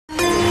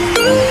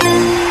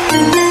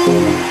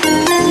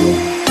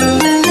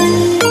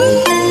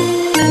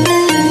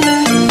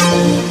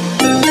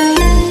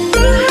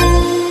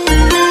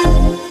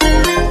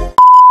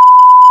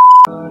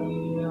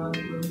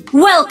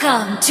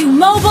to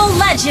Mobile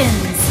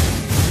Legends!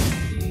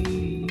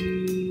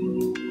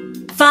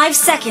 5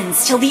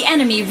 seconds till the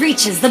enemy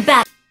reaches the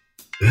battle.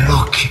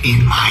 Look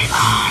in my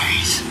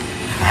eyes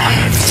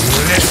and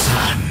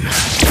listen.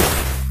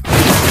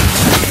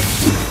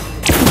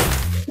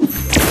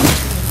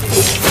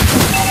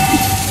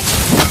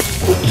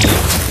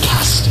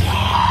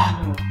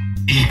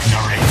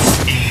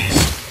 Ignorance is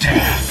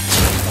death.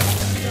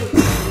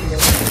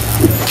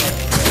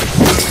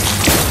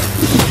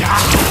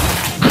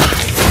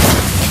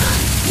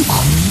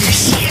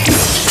 Omniscient.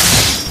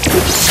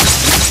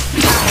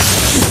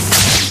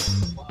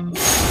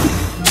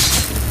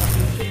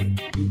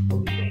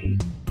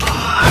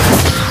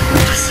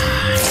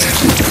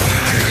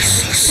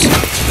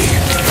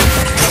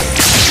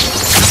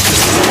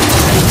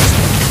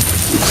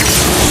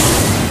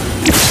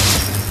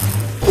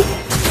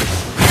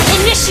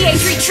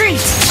 Initiate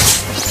retreat!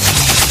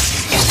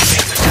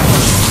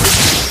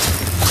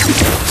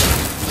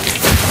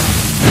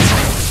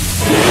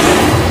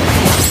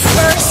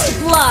 First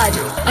blood!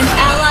 An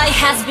ally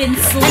has been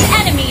slain.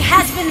 An enemy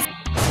has been...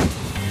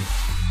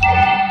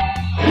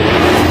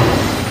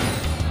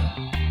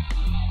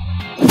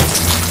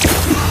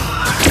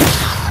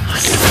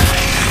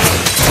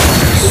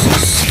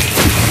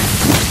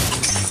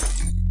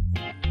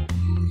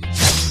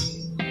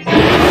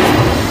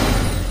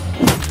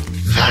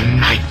 The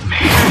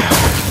nightmare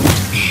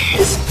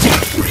is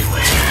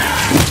everywhere.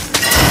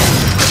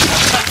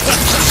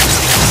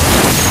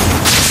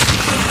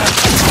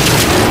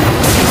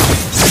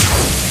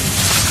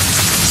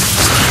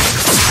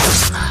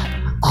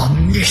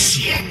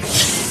 Omniscient.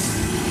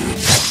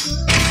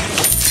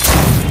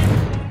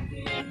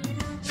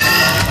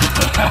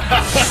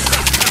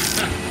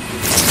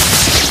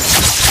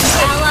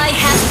 Ally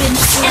has been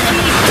slain.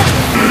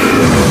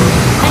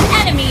 An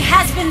enemy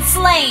has been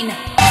slain.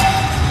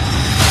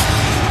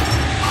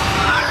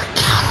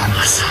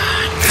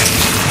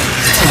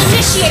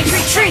 Initiate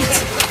retreat!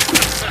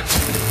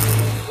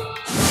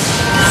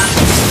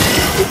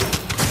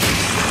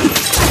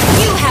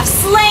 You have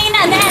slain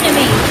an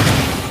enemy!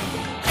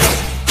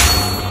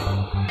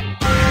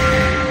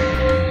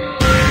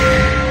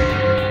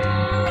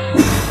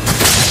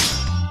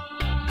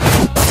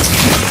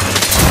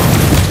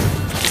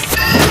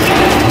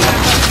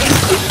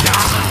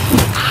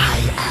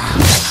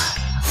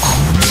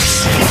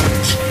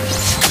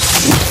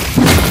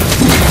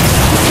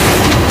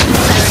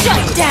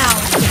 Shut down!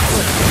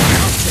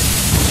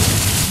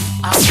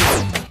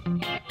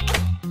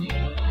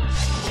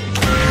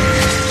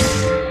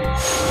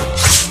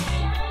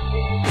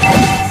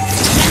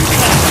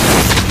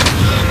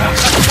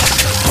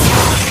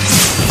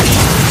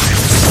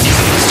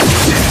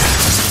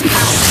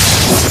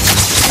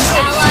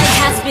 Ally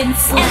has been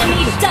slain.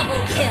 Enemy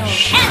double kill.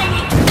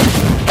 Enemy.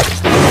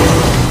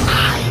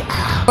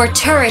 Your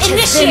turret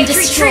has been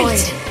destroyed.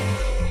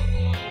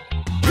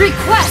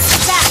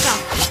 Request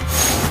backup.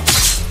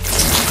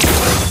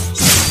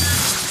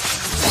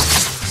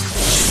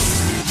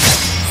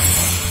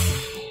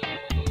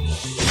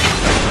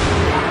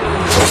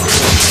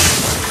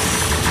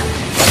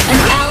 An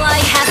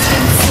ally has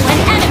been slain.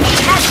 An enemy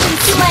has been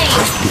slain.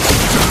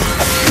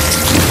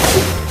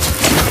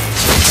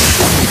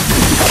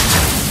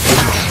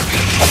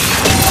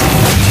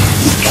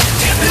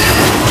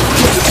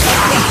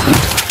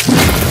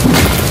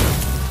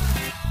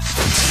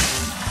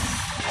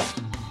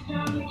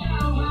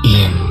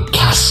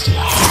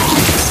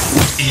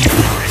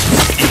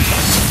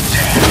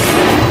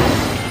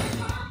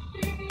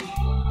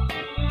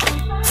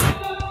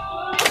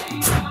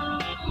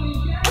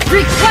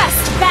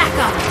 Request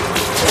backup!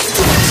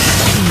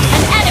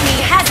 An enemy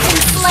has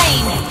been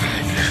slain!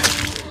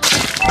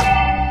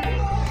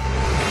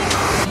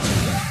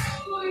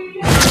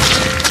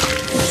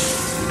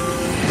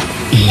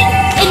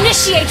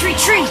 Initiate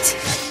retreat!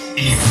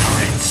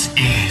 Ignorance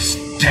is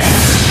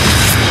death.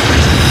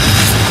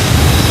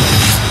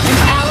 An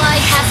ally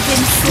has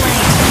been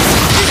slain.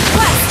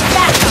 Request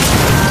backup!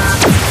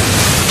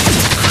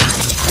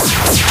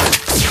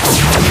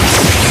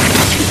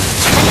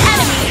 An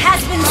enemy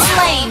has been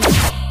slain.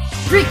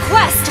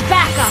 Request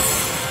backup!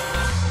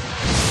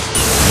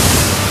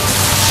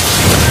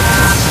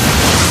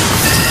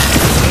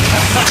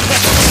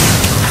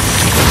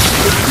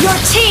 Your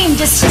team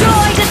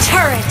destroyed a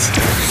turret!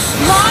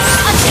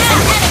 Launch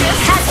attack! An enemy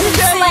has been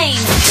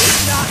slain!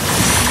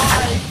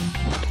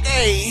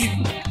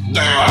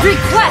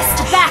 Request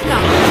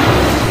backup!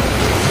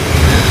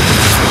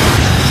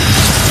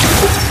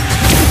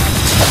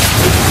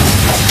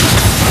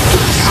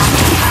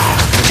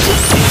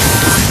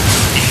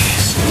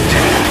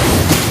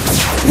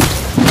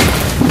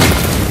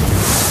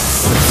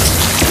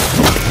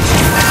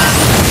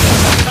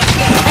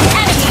 An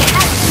enemy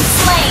has been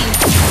slain!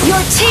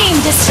 Your team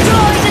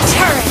destroyed a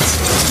turret!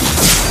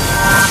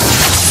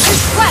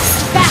 Request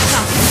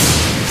backup!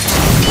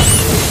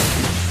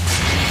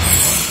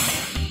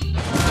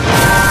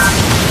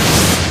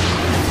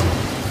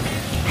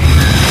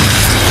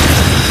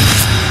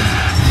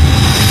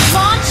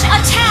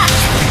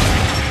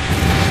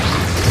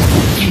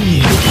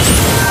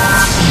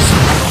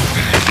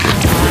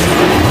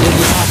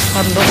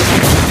 You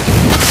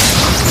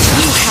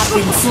have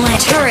been slain.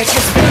 Turret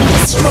has been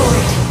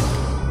destroyed.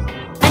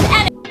 An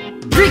enemy.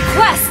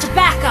 Request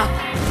backup.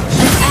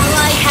 An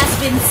ally has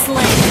been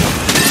slain.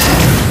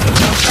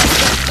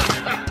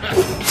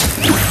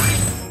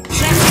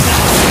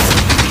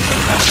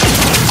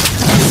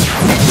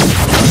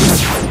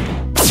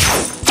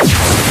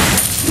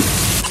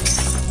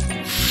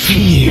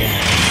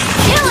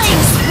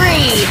 Killing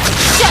spree!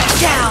 Shut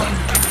down!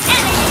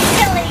 Enemy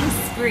killing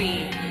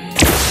spree!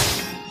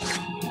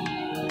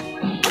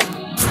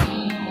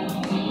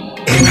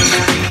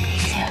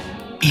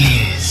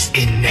 Is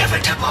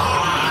inevitable.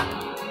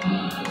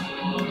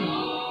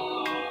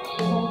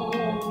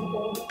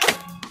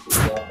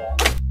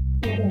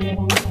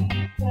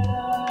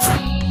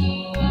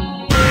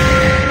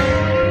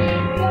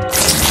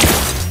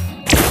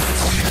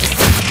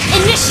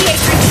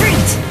 Initiate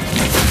retreat!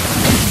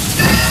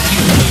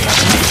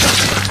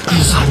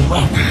 Is a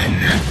weapon.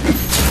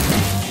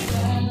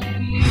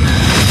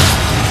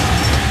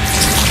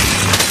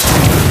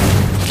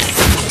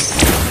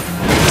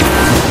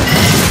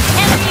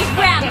 Enemy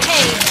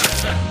rampage!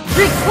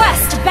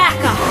 Request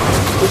backup!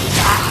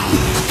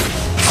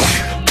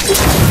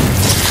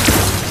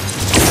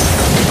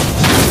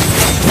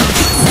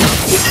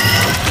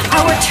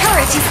 Our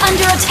turret is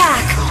under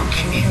attack! Look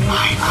in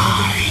my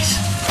eyes.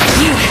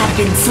 You have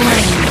been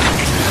slain!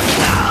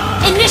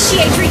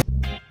 Initiate retreat!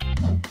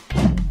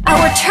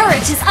 Our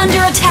turret is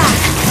under attack!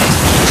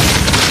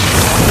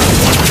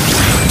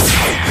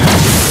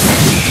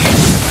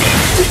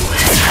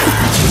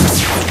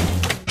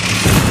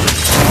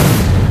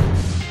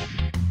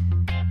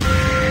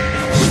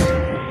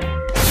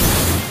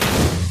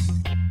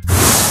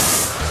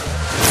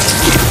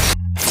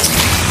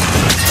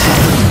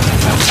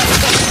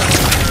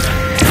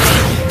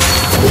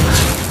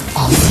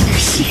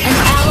 An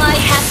ally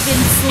has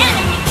been slain!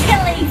 Enemy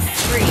killing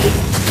spree!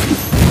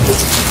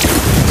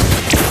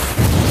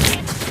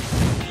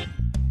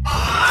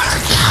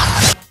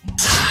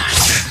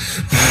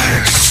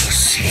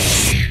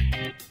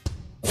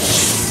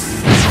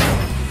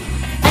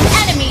 An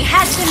enemy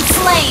has been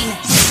slain!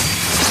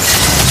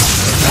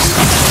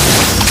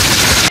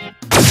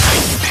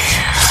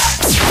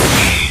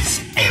 Is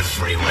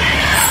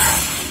everywhere.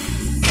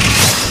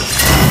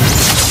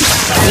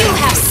 You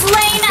have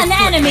slain an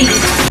enemy!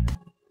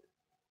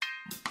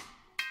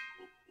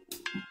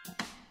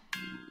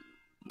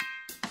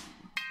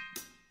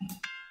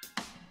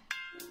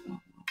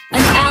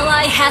 An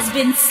ally has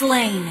been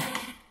slain!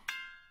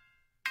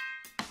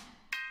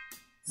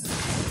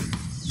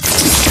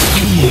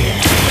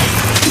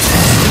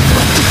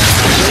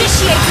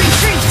 Initiate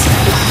retreat!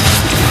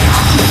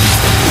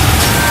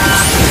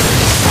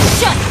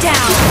 Shut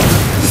down!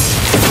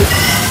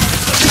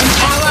 An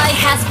ally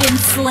has been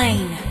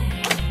slain!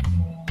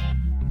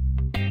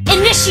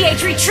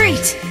 Initiate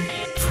retreat!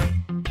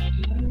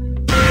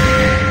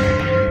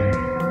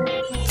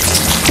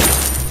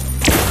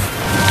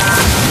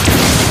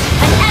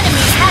 An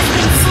enemy has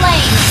been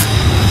slain!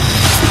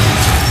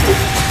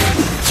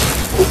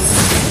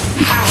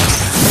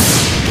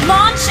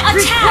 Launch attack!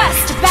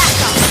 Request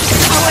backup!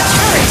 Our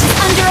turret is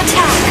under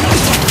attack!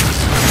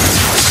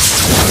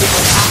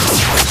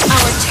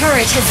 Our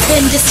turret has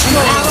been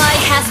destroyed! An ally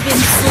has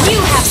been slain! You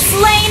have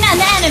slain an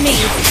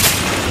enemy!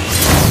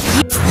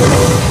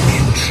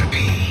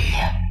 Entropy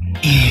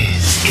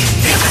is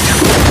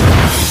inevitable.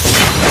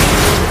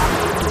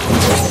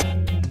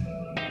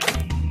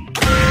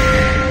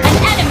 An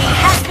enemy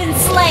has been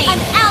slain! An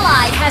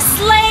ally has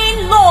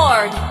slain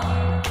Lord!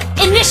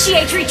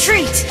 Initiate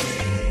retreat!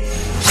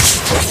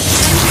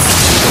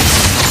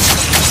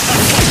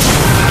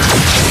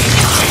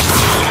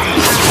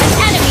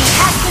 An enemy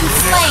has been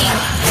slain!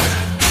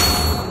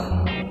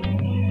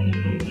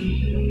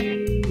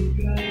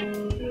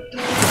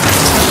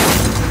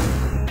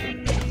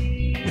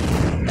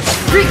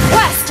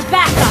 Request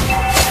backup!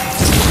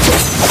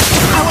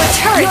 Our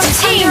turret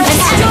is under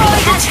attack! Your team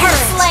destroyed a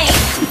turret!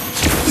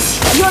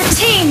 Your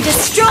team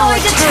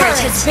destroyed a turret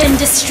has been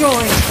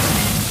destroyed!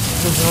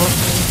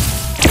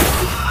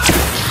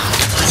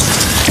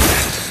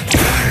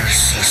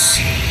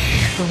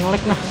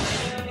 Ngelag nah.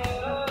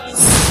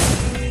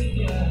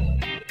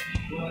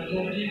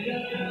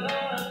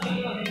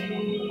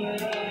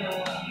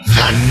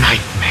 The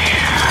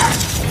nightmare.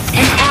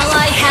 An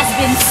ally has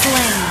been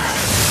slain.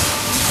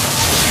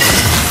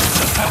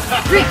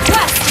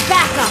 Request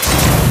backup.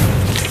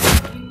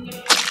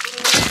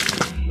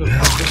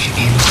 Look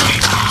in my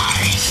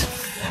eyes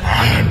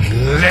and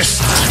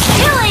listen.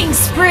 Killing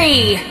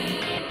spree.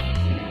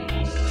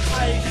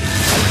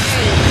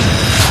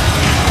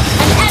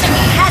 An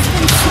enemy has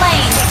been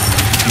slain.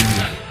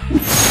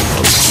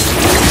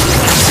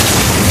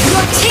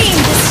 Your team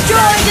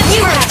destroyed a turret.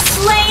 You have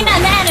slain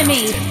an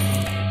enemy.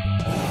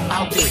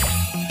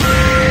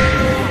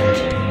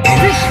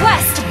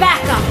 Request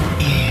backup.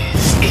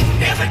 Is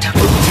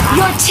inevitable.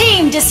 Your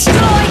team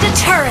destroyed a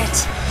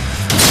turret.